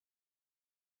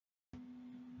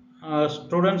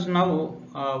Students, now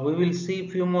we will see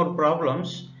few more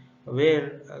problems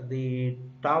where the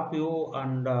top view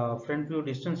and front view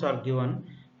distance are given,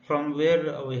 from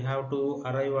where we have to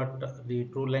arrive at the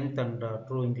true length and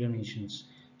true inclinations.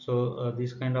 So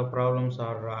these kind of problems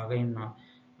are again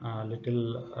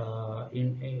little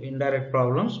indirect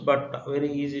problems, but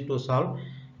very easy to solve.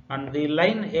 And the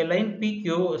line, a line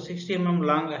PQ 60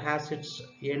 long has its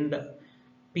end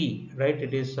P, right?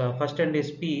 It is first end is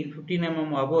P, 15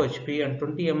 above HP and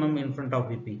 20 in front of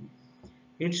VP.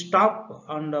 Its top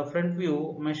and front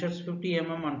view measures 50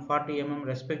 and 40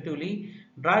 respectively.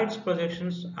 Draw its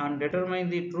projections and determine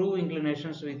the true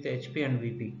inclinations with HP and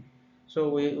VP. So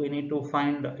we need to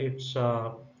find its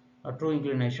true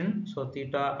inclination. So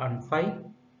theta and phi.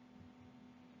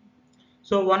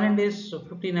 So one end is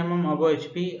 15 above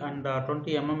HP and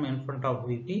 20 in front of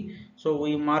VP. So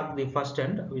we mark the first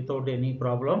end without any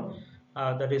problem.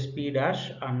 That is P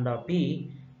dash and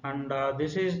P, and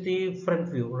this is the front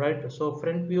view, right? So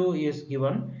front view is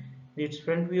given. Its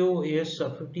front view is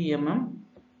 50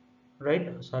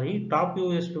 right? Sorry, top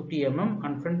view is 50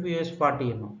 and front view is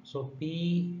 40 So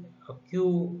P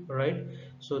Q, right?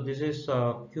 So this is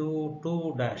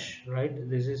Q2 dash, right?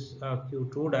 This is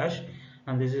Q2 dash,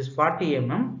 and this is 40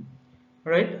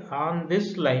 right? On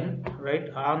this line, right?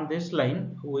 On this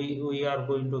line, we are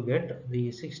going to get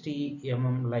the 60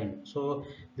 line. So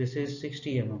this is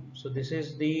 60 So this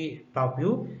is the top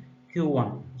view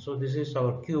Q1. So this is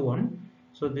our Q1.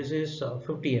 So this is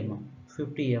 50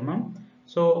 50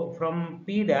 So from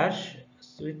P dash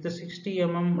with the 60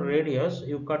 radius,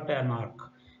 you cut an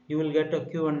arc. You will get a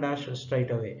Q1 dash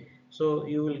straight away. So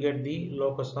you will get the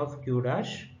locus of Q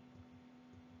dash,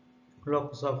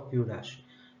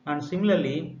 and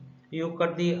similarly you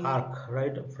cut the arc,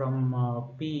 right? From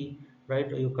P, right?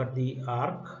 You cut the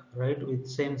arc, right, with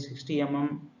same 60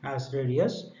 as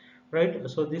radius, right?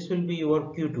 So this will be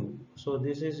your Q2. So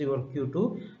this is your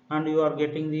Q2, and you are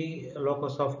getting the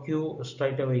locus of Q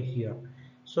straight away here.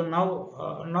 So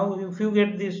now if you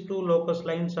get these two locus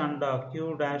lines and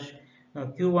Q dash,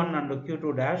 Q1 and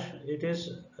Q2 dash, it is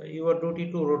your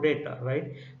duty to rotate,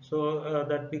 right? So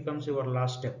that becomes your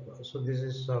last step. So this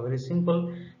is very simple,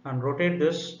 and rotate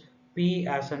this P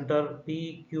as center,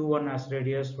 P Q1 as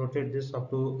radius, rotate this up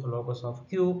to locus of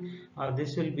Q.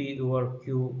 This will be your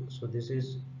Q. So this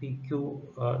is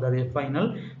PQ, that is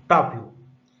final top view.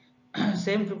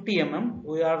 Same 50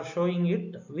 we are showing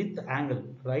it with angle,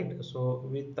 right? So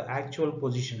with the actual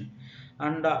position.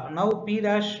 And now P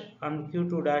dash and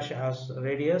Q2 dash as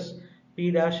radius, P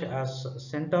dash as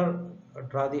center,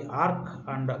 draw the arc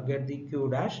and get the Q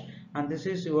dash, and this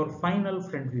is your final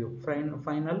front view,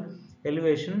 final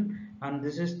elevation, and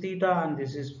this is theta and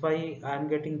this is phi. I am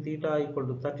getting theta equal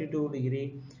to 32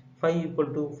 degree, phi equal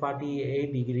to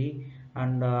 48 degree,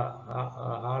 and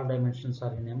all dimensions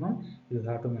are in you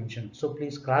have to mention. So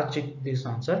please cross check this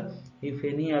answer. If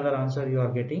any other answer you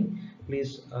are getting,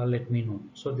 please let me know.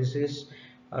 So this is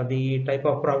the type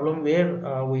of problem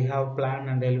where we have plan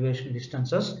and elevation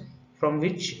distances from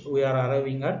which we are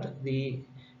arriving at the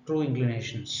true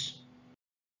inclinations.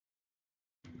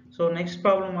 So next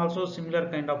problem, also similar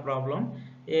kind of problem.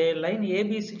 A line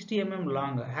AB 60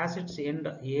 long has its end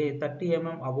A 30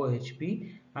 above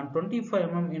HP and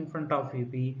 25 in front of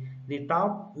VP. The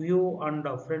top view and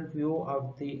front view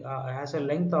of the has a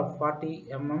length of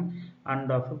 40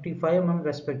 and 55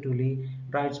 respectively.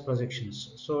 Draw its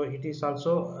projections. So it is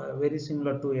also very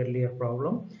similar to earlier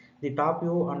problem. The top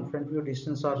view and front view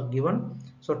distance are given.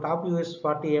 So top view is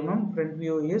 40 front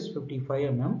view is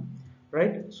 55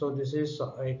 right? So this is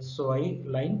XY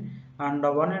line, and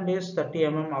one end is 30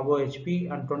 above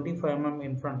HP and 25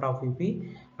 in front of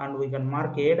VP, and we can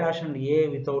mark A dash and A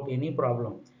without any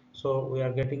problem. So we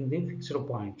are getting the fixed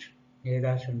point A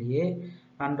dash and A,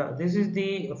 and this is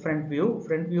the front view.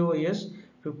 Front view is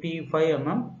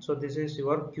 55 So this is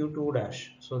your Q2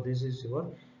 dash. So this is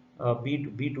your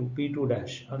B2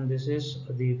 dash, and this is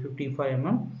the 55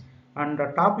 and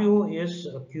the top view is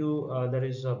Q, that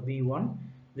is B1.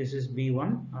 This is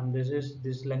B1, and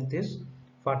this length is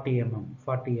 40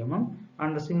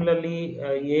 and similarly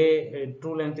A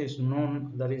true length is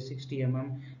known, that is 60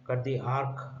 cut the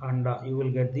arc, and you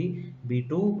will get the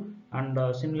B2,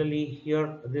 and similarly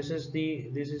here this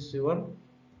is your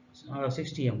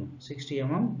 60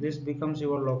 this becomes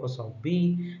your locus of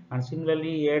B, and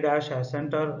similarly A dash as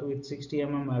center with 60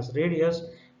 as radius,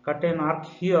 cut an arc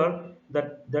here,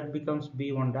 that becomes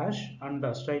B1 dash,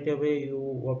 and straight away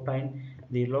you obtain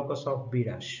the locus of B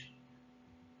dash,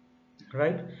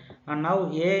 right? And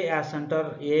now A as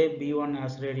center, A B1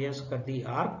 as radius, cut the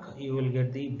arc, you will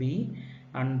get the B,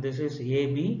 and this is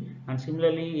AB, and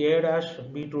similarly a dash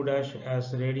b2 dash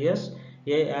as radius,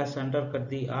 a as center, cut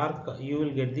the arc, you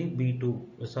will get the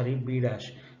b2, sorry, b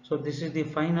dash. So this is the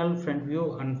final front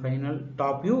view and final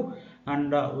top view,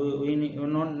 and you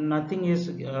know, nothing is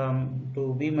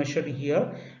to be measured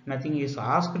here, nothing is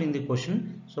asked in the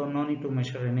question, so no need to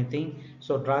measure anything.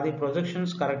 So draw the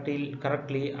projections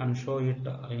correctly and show it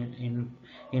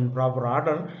in proper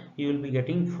order, you will be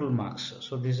getting full marks.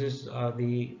 So this is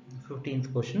the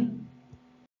 15th question.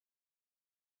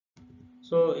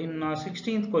 So in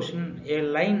 16th question, a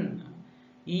line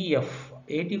EF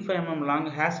 85 mm long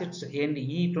has its end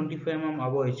E 25 mm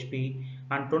above HP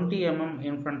and 20 mm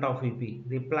in front of VP.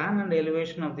 The plan and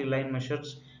elevation of the line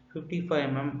measures 55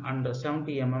 mm and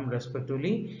 70 mm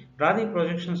respectively. Draw the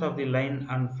projections of the line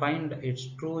and find its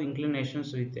true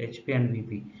inclinations with HP and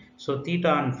VP. So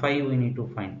theta and phi we need to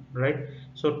find, right?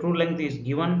 So true length is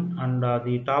given, and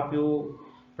the top view,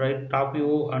 right, top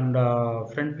view and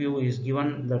front view is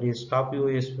given, that is top view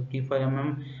is 55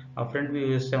 mm, front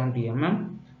view is 70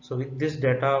 mm. So with this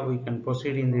data we can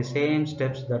proceed in the same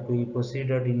steps that we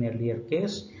proceeded in earlier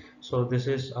case. So this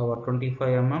is our 25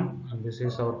 mm and this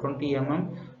is our 20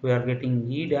 mm. We are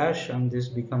getting E dash and this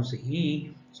becomes E.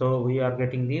 So we are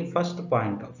getting the first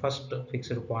point, first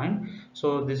fixed point.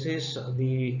 So this is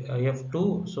the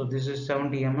F2. So this is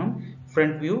 70 mm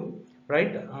front view,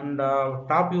 right, and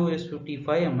top view is 55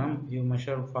 mm, you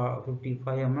measure for 55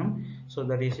 mm. So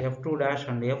that is F2 dash,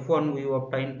 and F1 we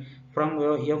obtain from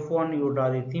F1, you draw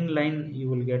the thin line, you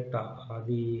will get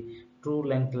the true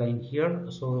length line here.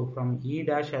 So from E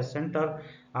dash as center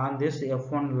on this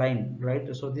F1 line,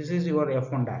 right, so this is your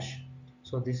F1 dash.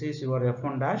 So this is your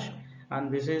F1 dash and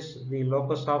this is the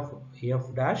locus of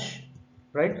F dash,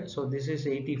 right. So this is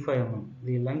 85 mm,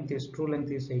 the length is, true length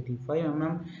is 85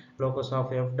 mm, locus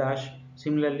of F dash.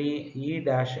 Similarly E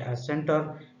dash as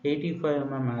center, 85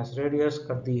 mm as radius,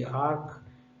 cut the arc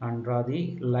and draw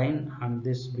the line, and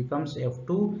this becomes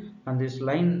F2, and this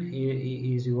line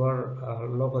is your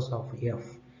locus of F.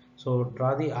 So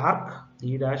draw the arc,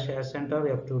 E dash as center,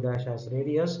 F2 dash as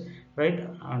radius, right,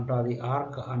 and draw the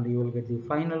arc and you will get the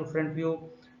final front view.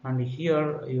 And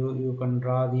here you can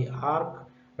draw the arc,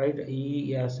 right,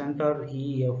 E as center,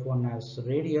 E F1 as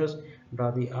radius, draw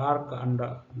the arc and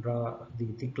draw the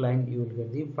thick line, you will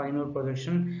get the final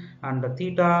projection. And the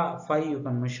theta phi you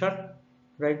can measure,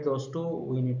 right, those two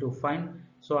we need to find.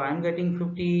 So I am getting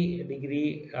 50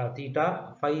 degree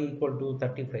theta, phi equal to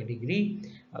 35 degree.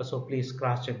 So please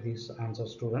cross check these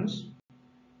answers, students.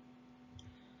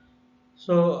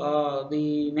 So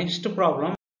the next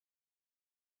problem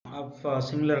of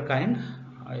similar kind,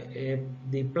 if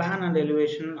the plan and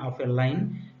elevation of a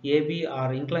line AB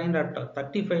are inclined at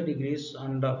 35 degrees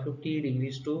and 50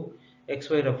 degrees to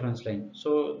XY reference line.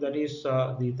 So that is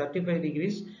the 35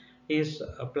 degrees is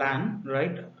a plan,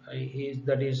 right, is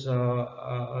that is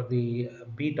the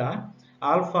beta,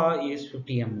 alpha is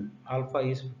 50 mm, alpha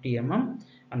is 50 mm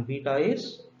and beta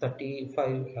is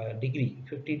 35 degree,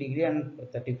 50 degree and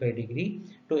 35 degree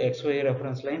to XY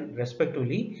reference line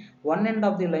respectively. One end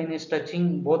of the line is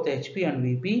touching both HP and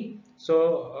VP.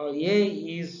 So A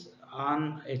is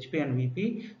on HP and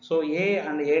VP. So A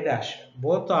and A dash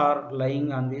both are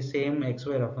lying on the same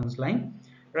XY reference line,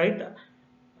 right.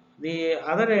 The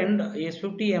other end is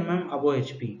 50 mm above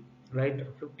HP, right,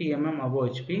 50 mm above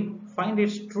HP. Find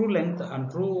its true length and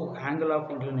true angle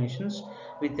of inclinations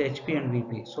with HP and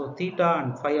VP. So theta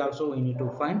and phi also we need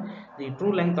to find, the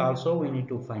true length also we need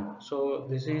to find. So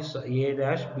this is A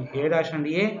dash, A dash and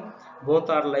A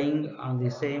both are lying on the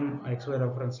same XY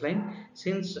reference line,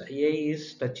 since A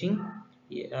is touching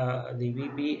the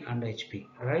VP and HP,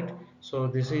 right. So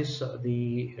this is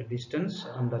the distance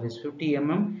and that is 50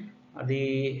 mm.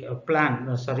 The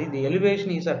plan, sorry, the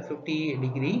elevation is at 50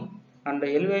 degree and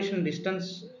the elevation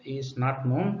distance is not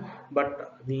known,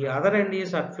 but the other end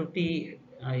is at 50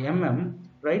 mm,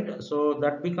 right. So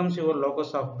that becomes your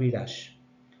locus of B dash.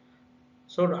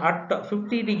 So at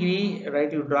 50 degree,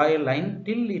 right, you draw a line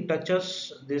till it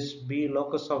touches this B,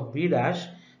 locus of B dash,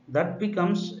 that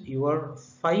becomes your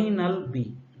final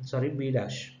B, sorry, B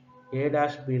dash, A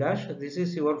dash, B dash, this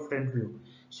is your front view.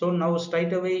 So now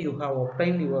straight away you have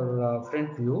obtained your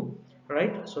front view,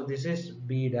 right. So this is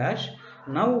B dash.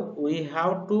 Now we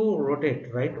have to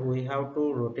rotate, right, we have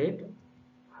to rotate,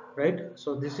 right.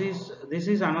 So this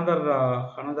is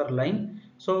another line.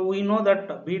 So we know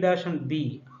that B dash and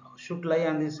B should lie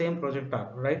on the same projector,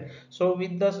 right. So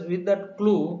with this, with that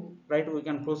clue, right, we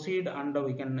can proceed and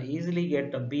we can easily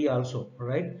get B also,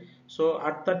 right. So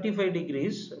at 35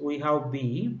 degrees we have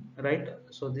B, right.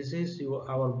 So this is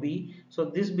our B. So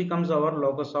this becomes our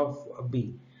locus of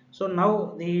B. So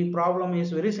now the problem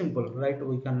is very simple, right?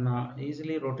 We can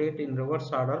easily rotate in reverse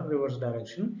order, reverse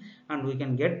direction, and we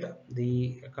can get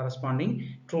the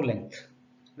corresponding true length,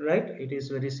 right? It is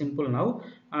very simple now.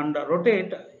 And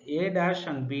rotate a dash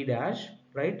and b dash,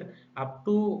 right, up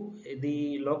to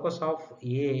the locus of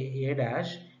a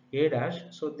dash, a dash.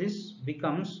 So this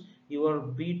becomes your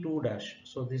b2 dash.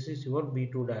 So this is your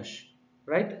b2 dash,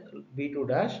 right? B2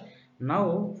 dash.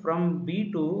 Now from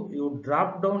B2 you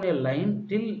drop down a line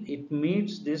till it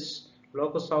meets this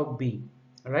locus of B,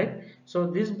 right? So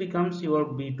this becomes your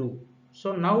B2.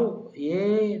 So now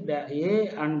A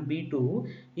and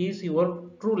B2 is your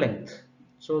true length.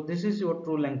 So this is your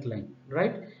true length line,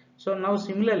 right? So now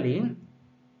similarly,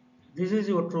 this is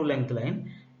your true length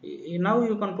line. Now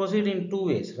you can proceed in two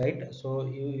ways, right? So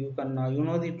you can you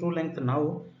know the true length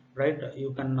now, right?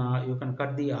 You can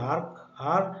cut the arc,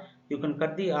 or you can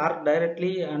cut the arc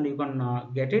directly and you can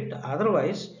get it.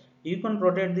 Otherwise you can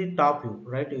rotate the top view,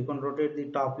 right? You can rotate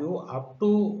the top view up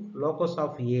to locus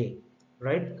of A,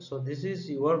 right? So this is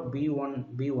your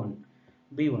b1.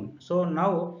 So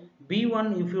now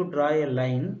b1, if you draw a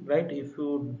line, right, if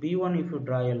you b1, if you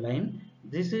draw a line,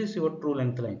 this is your true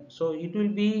length line. So it will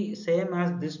be same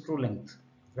as this true length,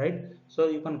 right? So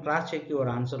you can cross check your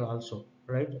answer also,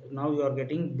 right? Now you are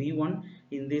getting b1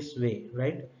 in this way,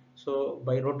 right? So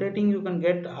by rotating you can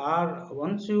get r.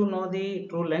 Once you know the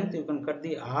true length, you can cut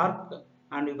the arc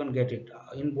and you can get it.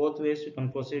 In both ways you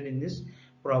can proceed in this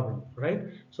problem, right?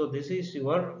 So this is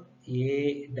your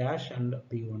a dash and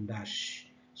b1 dash.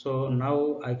 So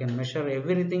now I can measure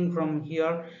everything from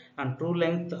here, and true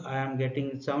length I am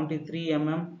getting 73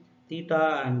 mm,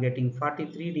 theta I am getting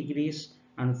 43 degrees,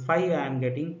 and phi I am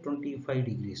getting 25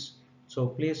 degrees. So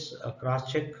please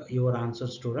cross check your answer,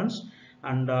 students.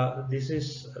 And this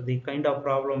is the kind of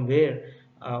problem where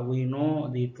we know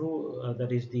the true,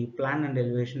 that is the plan and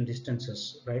elevation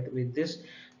distances, right? With this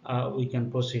we can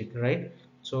proceed, right?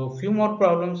 So few more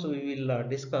problems we will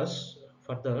discuss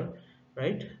further,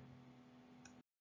 right?